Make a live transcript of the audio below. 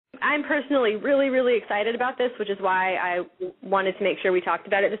I'm personally really, really excited about this, which is why I wanted to make sure we talked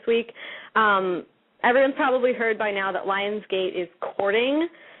about it this week. Everyone's probably heard by now that Lionsgate is courting,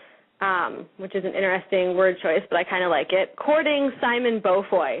 which is an interesting word choice, but I kind of like it, courting Simon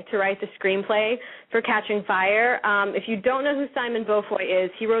Beaufoy to write the screenplay for Catching Fire. If you don't know who Simon Beaufoy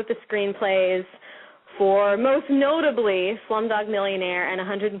is, he wrote the screenplays for, most notably, Slumdog Millionaire and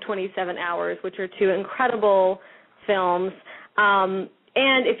 127 Hours, which are two incredible films.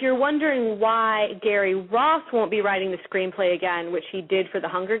 And if you're wondering why Gary Ross won't be writing the screenplay again, which he did for The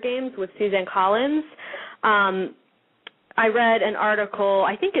Hunger Games with Suzanne Collins, I read an article,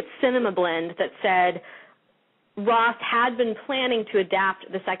 I think it's Cinema Blend, that said Ross had been planning to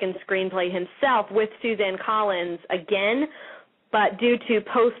adapt the second screenplay himself with Suzanne Collins again, but due to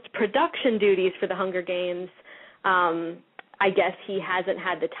post-production duties for The Hunger Games, I guess he hasn't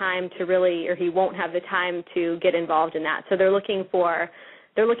had the time to really, or he won't have the time to get involved in that. So they're looking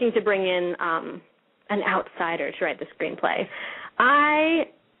to bring in an outsider to write the screenplay. I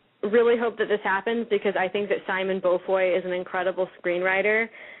really hope that this happens because I think that Simon Beaufoy is an incredible screenwriter,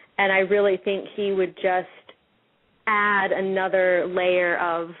 and I really think he would just add another layer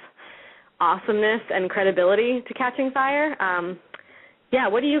of awesomeness and credibility to Catching Fire. Yeah,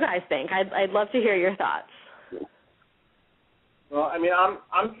 what do you guys think? I'd love to hear your thoughts. Well, I mean,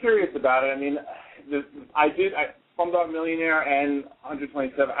 I'm curious about it. I mean, Slumdog Millionaire and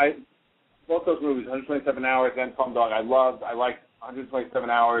 127. Both those movies, 127 Hours and Slumdog, I liked 127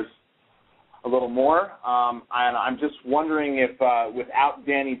 Hours a little more. And I'm just wondering if without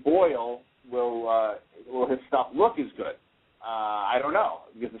Danny Boyle, will his stuff look as good? I don't know,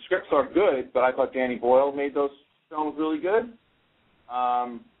 because the scripts are good, but I thought Danny Boyle made those films really good.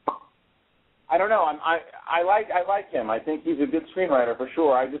 I don't know. I like him. I think he's a good screenwriter for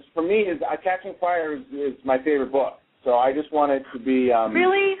sure. For me, Catching Fire is my favorite book. So I just want it to be.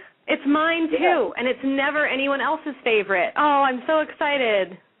 Really? It's mine too, and it's never anyone else's favorite. Oh, I'm so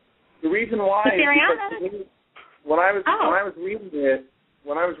excited. The reason why is because when I was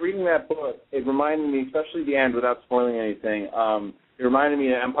reading that book, it reminded me, especially the end, without spoiling anything. It reminded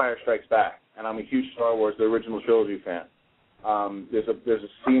me of Empire Strikes Back, and I'm a huge Star Wars, the original trilogy fan. There's a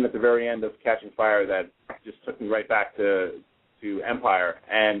scene at the very end of Catching Fire that just took me right back to Empire,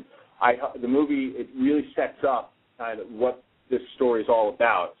 and the movie, it really sets up kind of what this story is all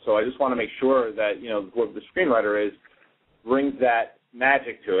about. So I just want to make sure that what the screenwriter brings that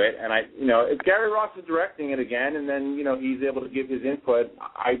magic to it, and if Gary Ross is directing it again, and then he's able to give his input,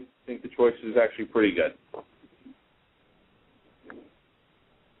 I think the choice is actually pretty good.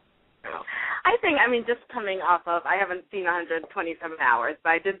 I think, just coming off of, I haven't seen 127 Hours,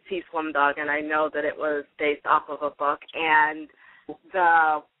 but I did see Slumdog, and I know that it was based off of a book, and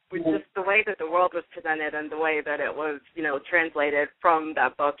just the way that the world was presented and the way that it was, translated from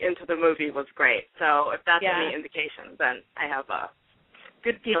that book into the movie was great. So if that's any indication, then I have a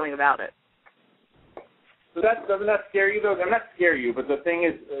good feeling about it. So doesn't that scare you, though? I'm not scare you, but the thing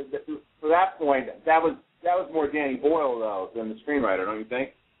is, for that point, that was more Danny Boyle, though, than the screenwriter, don't you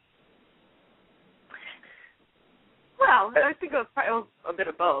think? Well, I think it was a bit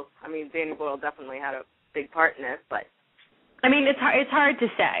of both. Danny Boyle definitely had a big part in it, but it's hard to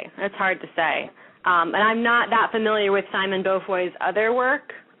say. It's hard to say. And I'm not that familiar with Simon Beaufoy's other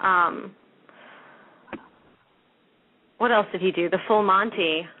work. What else did he do? The Full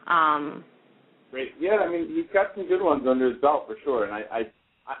Monty. Great. Yeah, he's got some good ones under his belt for sure. And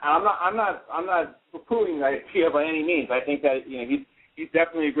I'm not poo-pooing the idea by any means. I think that he's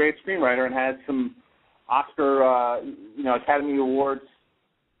definitely a great screenwriter and has some Oscar, Academy Awards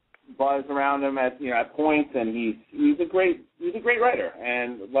buzz around him at points, and he's a great writer.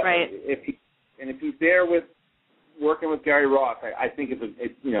 And if he's there working with Gary Ross, I think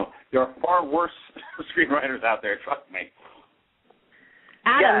there are far worse screenwriters out there. Trust me.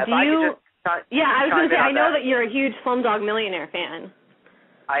 Adam, do you? I was going to say, I know that you're a huge Slumdog Millionaire fan.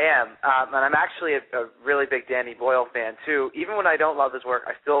 I am, and I'm actually a really big Danny Boyle fan too. Even when I don't love his work,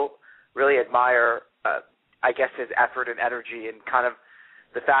 I still really admire, his effort and energy, and kind of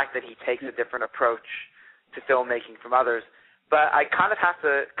the fact that he takes a different approach to filmmaking from others. But I kind of have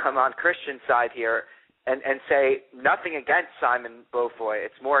to come on Christian's side here and say nothing against Simon Beaufoy.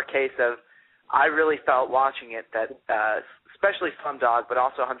 It's more a case of I really felt watching it that, especially Slumdog, but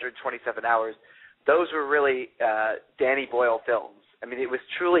also 127 Hours, those were really Danny Boyle films. It was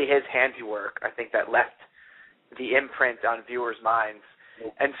truly his handiwork, I think, that left the imprint on viewers' minds.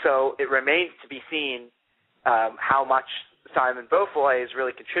 And so it remains to be seen how much Simon Beaufoy has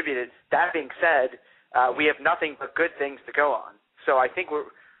really contributed. That being said, we have nothing but good things to go on. So I think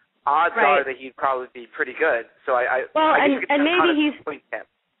odds are that he'd probably be pretty good. So maybe he's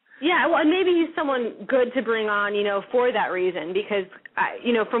Yeah, well, and maybe he's someone good to bring on, for that reason, because,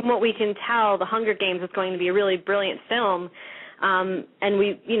 from what we can tell, The Hunger Games is going to be a really brilliant film, and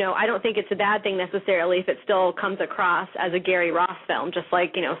I don't think it's a bad thing necessarily if it still comes across as a Gary Ross film, just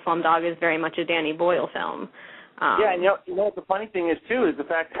like, Slumdog is very much a Danny Boyle film. Yeah, and what the funny thing is, too, is the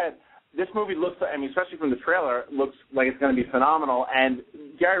fact that this movie looks, especially from the trailer, looks like it's going to be phenomenal, and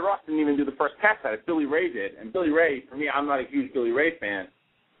Gary Ross didn't even do the first cast at it. Billy Ray did, and Billy Ray, for me, I'm not a huge Billy Ray fan.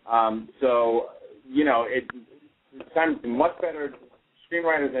 It's kind of a much better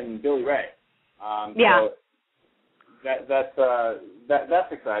screenwriter than Billy Ray. Yeah. So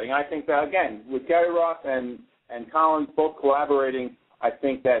that's exciting. I think that, again, with Gary Ross and Collins both collaborating, I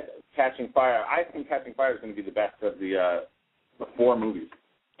think that Catching Fire is going to be the best of the 4 movies.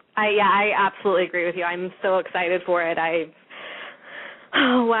 I absolutely agree with you. I'm so excited for it.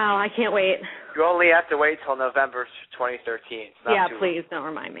 Oh, wow, I can't wait. You only have to wait till November 2013. Yeah, please don't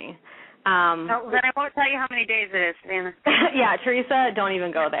remind me. Then I won't tell you how many days it is, Savannah. Yeah, Theresa, don't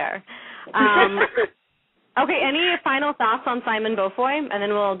even go there. Okay, any final thoughts on Simon Beaufoy, and then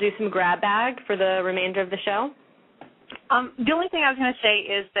we'll do some grab bag for the remainder of the show? The only thing I was going to say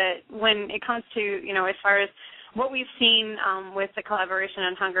is that when it comes to, as far as what we've seen with the collaboration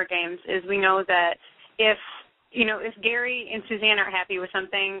on Hunger Games is we know that if Gary and Suzanne are happy with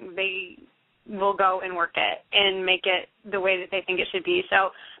something, they will go and work it and make it the way that they think it should be. So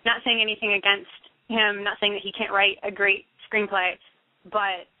not saying anything against him, not saying that he can't write a great screenplay,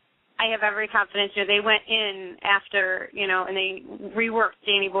 but I have every confidence. They went in after, and they reworked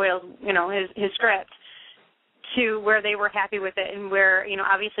Danny Boyle's, his script to where they were happy with it and where,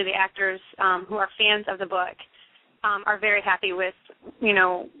 obviously the actors who are fans of the book are very happy with,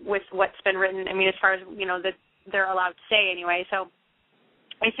 with what's been written. As far as, that they're allowed to say anyway. So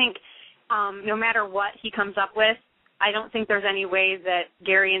I think no matter what he comes up with, I don't think there's any way that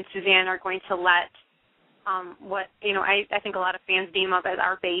Gary and Suzanne are going to let I think a lot of fans deem up as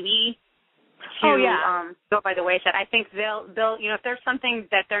our baby to go by the wayside. I think they'll if there's something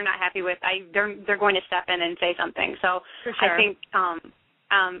that they're not happy with, they're going to step in and say something. So for sure. I think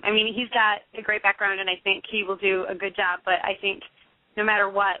he's got a great background and I think he will do a good job, but I think no matter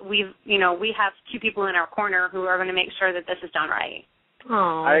what, we have 2 people in our corner who are going to make sure that this is done right.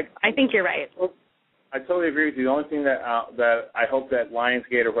 Oh, I think you're right. I totally agree with you. The only thing that I hope that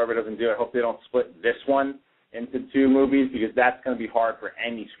Lionsgate or whoever doesn't do, I hope they don't split this one into 2 movies because that's going to be hard for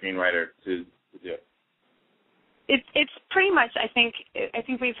any screenwriter to do. It's pretty much. I think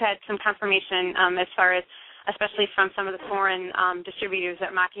we've had some confirmation as far as, especially from some of the foreign distributors,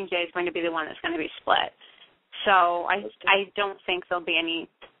 that Mockingjay is going to be the one that's going to be split. So I don't think there'll be any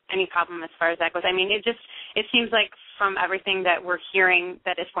problem as far as that goes. It seems like from everything that we're hearing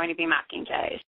that it's going to be Mockingjay.